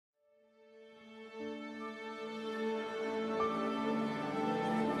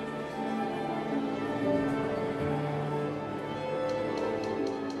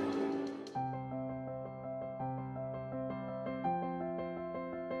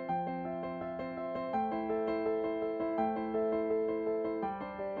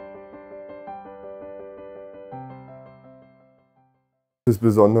Das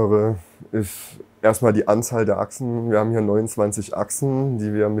Besondere ist erstmal die Anzahl der Achsen. Wir haben hier 29 Achsen,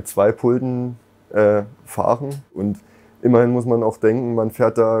 die wir mit 2 Pulten fahren. Und immerhin muss man auch denken, man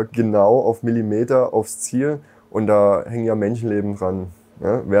fährt da genau auf Millimeter aufs Ziel und da hängen ja Menschenleben dran,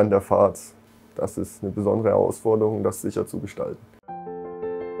 ja, während der Fahrt. Das ist eine besondere Herausforderung, das sicher zu gestalten.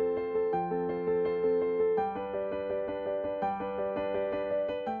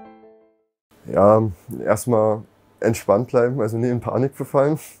 Ja, erstmal entspannt bleiben, also nie in Panik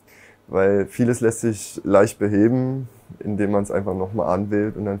verfallen, weil vieles lässt sich leicht beheben, indem man es einfach nochmal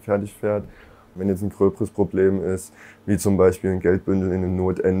anwählt und dann fertig fährt. Wenn jetzt ein gröberes Problem ist, wie zum Beispiel ein Geldbündel in einem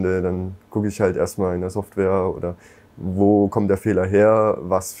Notende, dann gucke ich halt erstmal in der Software oder wo kommt der Fehler her,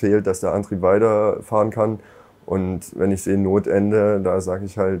 was fehlt, dass der Antrieb weiterfahren kann. Und wenn ich sehe Notende, da sage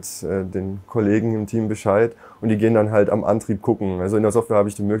ich halt den Kollegen im Team Bescheid und die gehen dann halt am Antrieb gucken. Also in der Software habe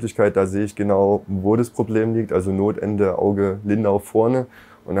ich die Möglichkeit, da sehe ich genau, wo das Problem liegt, also Notende, Auge, Lindau vorne.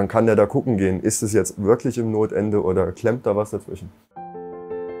 Und dann kann der da gucken gehen, ist es jetzt wirklich im Notende oder klemmt da was dazwischen.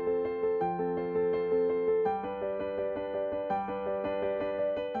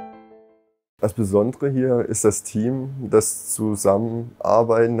 Das Besondere hier ist das Team, das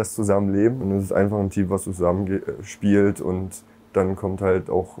Zusammenarbeiten, das Zusammenleben. Und es ist einfach ein Team, was zusammen spielt und dann kommt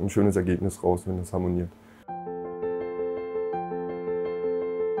halt auch ein schönes Ergebnis raus, wenn das harmoniert.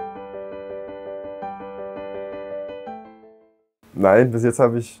 Nein, bis jetzt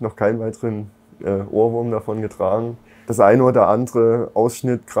habe ich noch keinen weiteren Ohrwurm davon getragen. Das eine oder andere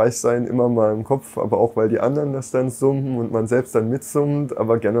Ausschnitt kreist sein immer mal im Kopf, aber auch weil die anderen das dann summen und man selbst dann mitsummt.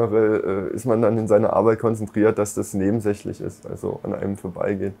 Aber generell ist man dann in seiner Arbeit konzentriert, dass das nebensächlich ist, also an einem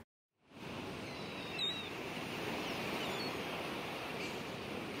vorbeigeht.